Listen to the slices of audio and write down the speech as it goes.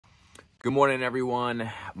Good morning,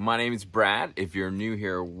 everyone. My name is Brad. If you're new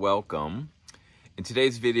here, welcome. In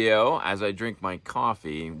today's video, as I drink my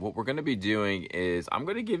coffee, what we're going to be doing is I'm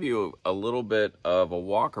going to give you a little bit of a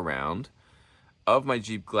walk around of my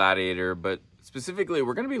Jeep Gladiator, but specifically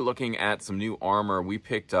we're going to be looking at some new armor we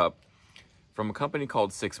picked up from a company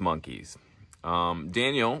called Six Monkeys.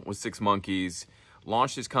 Daniel with Six Monkeys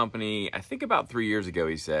launched his company, I think about 3 years ago,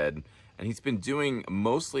 he said, and he's been doing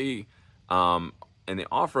mostly in the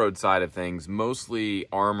off-road side of things, mostly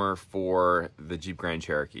armor for the Jeep Grand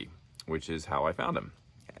Cherokee, which is how I found him.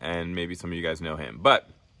 And maybe some of you guys know him. But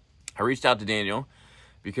I reached out to Daniel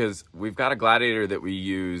because we've got a Gladiator that we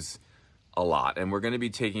use a lot, and we're going to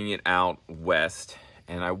be taking it out west.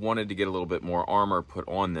 And I wanted to get a little bit more armor put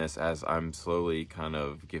on this as I'm slowly kind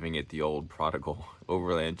of giving it the old prodigal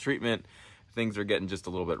overland treatment. Things are getting just a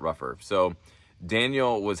little bit rougher. So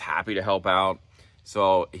Daniel was happy to help out.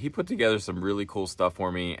 So he put together some really cool stuff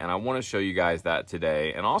for me, and I want to show you guys that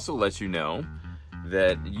today and also let you know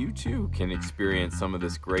that you too can experience some of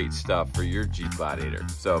this great stuff for your Jeep Gladiator.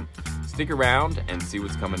 So stick around and see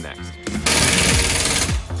what's coming next.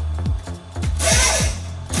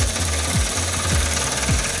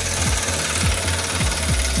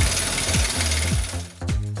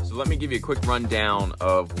 So let me give you a quick rundown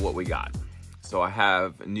of what we got. So I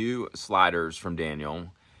have new sliders from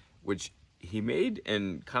Daniel, which he made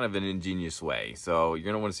in kind of an ingenious way. So you're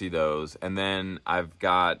gonna wanna see those. And then I've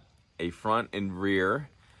got a front and rear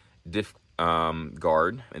diff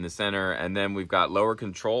guard in the center. And then we've got lower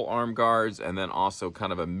control arm guards, and then also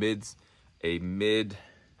kind of a mid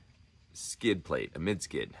skid plate, a mid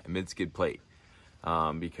skid plate,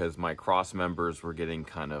 because my cross members were getting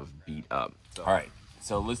kind of beat up. So, all right,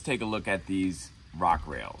 so let's take a look at these rock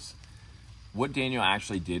rails. What Daniel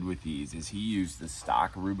actually did with these is he used the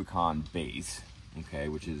stock Rubicon base, okay,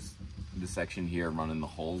 which is the section here running the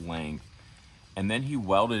whole length, and then he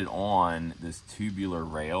welded on this tubular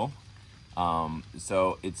rail.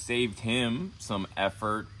 So it saved him some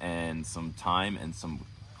effort and some time and some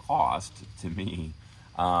cost to me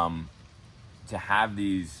to have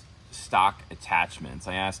these stock attachments.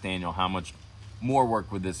 I asked Daniel how much more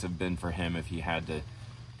work would this have been for him if he had to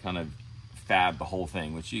kind of fab the whole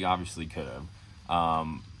thing, which he obviously could have.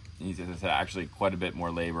 He said actually quite a bit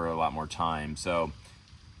more labor, a lot more time. So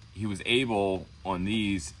he was able on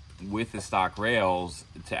these with the stock rails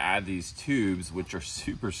to add these tubes, which are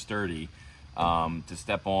super sturdy, to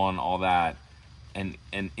step on all that and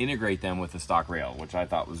integrate them with the stock rail, which I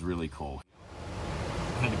thought was really cool.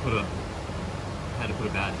 Had to put a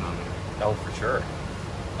badge on it. Oh, for sure.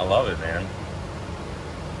 I love it, man.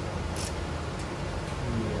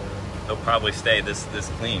 They'll probably stay this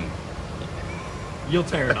clean. You'll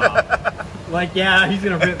tear it off. Like, yeah, he's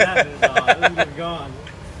gonna rip that bit off. It's gonna be gone.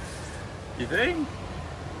 You think?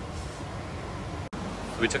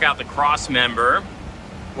 We took out the cross member.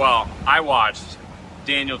 Well, I watched.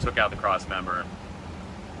 Daniel took out the cross member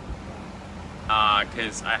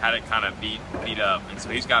because I had it kind of beat up, and so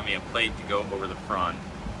he's got me a plate to go over the front,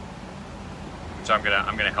 which I'm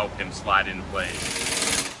gonna help him slide into place.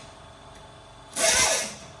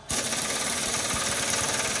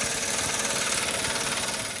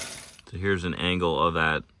 So here's an angle of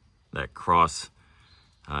that cross,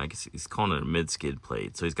 I guess he's calling it a mid-skid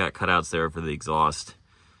plate. So he's got cutouts there for the exhaust,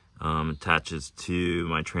 attaches to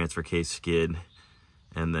my transfer case skid,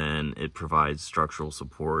 and then it provides structural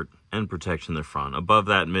support and protection in the front. Above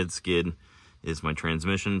that mid-skid is my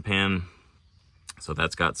transmission pan, so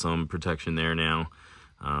that's got some protection there now,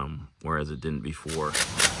 whereas it didn't before.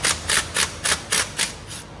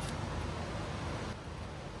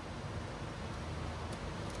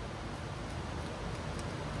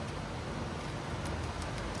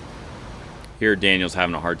 Here, Daniel's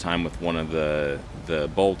having a hard time with one of the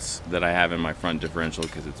bolts that I have in my front differential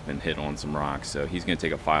because it's been hit on some rocks. So he's going to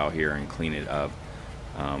take a file here and clean it up.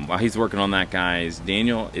 While he's working on that, guys,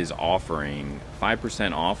 Daniel is offering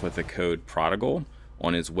 5% off with the code PRODIGAL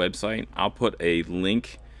on his website. I'll put a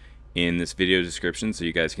link in this video description so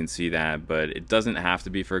you guys can see that, but it doesn't have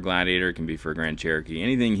to be for a Gladiator. It can be for a Grand Cherokee.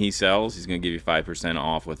 Anything he sells, he's going to give you 5%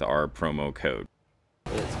 off with our promo code.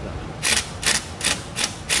 It's done.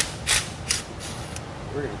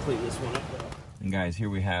 We're gonna clean this one up though. And guys, here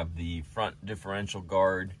we have the front differential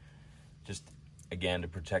guard, just again to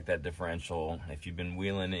protect that differential. If you've been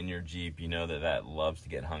wheeling in your Jeep, you know that loves to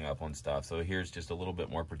get hung up on stuff. So here's just a little bit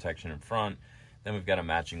more protection in front. Then we've got a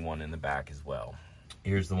matching one in the back as well.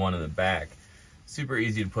 Here's the one in the back. Super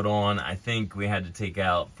easy to put on. I think we had to take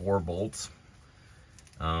out 4 bolts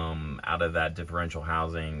out of that differential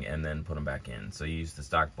housing and then put them back in. So you use the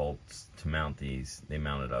stock bolts to mount these. They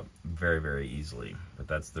mount it up very, very easily, but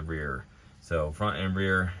that's the rear. So front and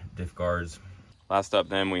rear diff guards. Last up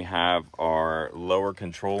then we have our lower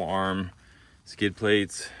control arm skid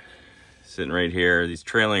plates sitting right here. These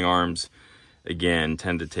trailing arms, again,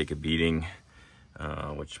 tend to take a beating,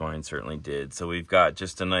 which mine certainly did. So we've got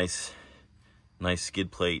just a nice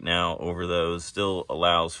skid plate now over those. Still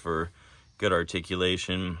allows for good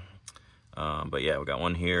articulation. But yeah, we got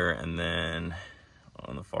one here, and then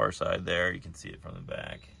on the far side there, you can see it from the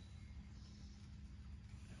back.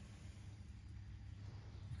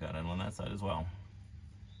 Got it on that side as well.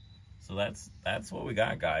 So that's what we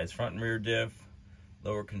got, guys. Front and rear diff,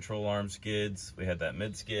 lower control arm skids. We had that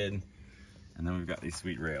mid skid, and then we've got these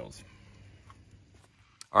sweet rails.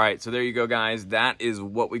 All right, so there you go, guys. That is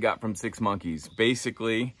what we got from Six Monkeys.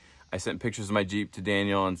 Basically, I sent pictures of my Jeep to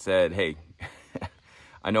Daniel and said, hey,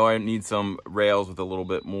 I know I need some rails with a little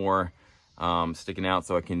bit more sticking out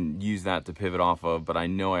so I can use that to pivot off of, but I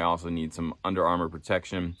know I also need some Under Armour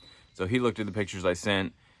protection. So he looked at the pictures I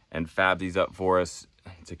sent and fabbed these up for us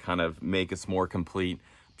to kind of make us more complete.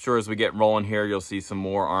 I'm sure as we get rolling here, you'll see some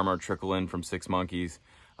more armor trickle in from Six Monkeys.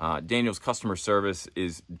 Daniel's customer service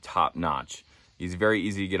is top notch. He's very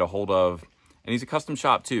easy to get a hold of, and he's a custom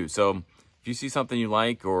shop too. So if you see something you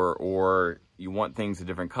like or you want things a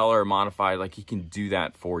different color or modified, like, he can do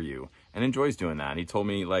that for you and enjoys doing that. And he told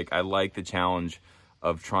me, like, I like the challenge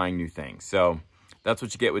of trying new things. So that's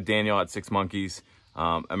what you get with Daniel at Six Monkeys.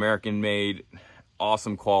 American made,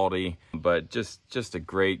 awesome quality, but just a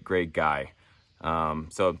great guy.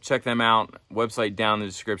 So check them out. Website down in the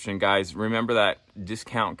description, guys. Remember that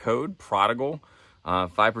discount code Prodigal,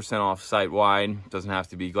 5% off site wide. Doesn't have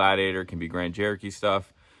to be Gladiator, can be Grand Cherokee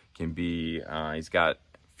stuff, can be he's got a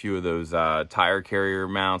few of those tire carrier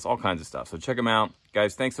mounts, all kinds of stuff. So check them out,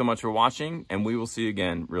 guys. Thanks so much for watching, and we will see you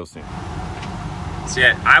again real soon. See,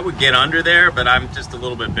 I would get under there, but I'm just a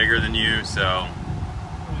little bit bigger than you, so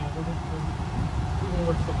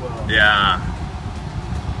yeah.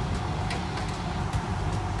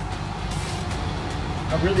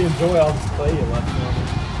 I really enjoy all this play you left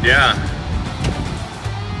on me. Yeah.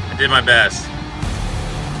 I did my best.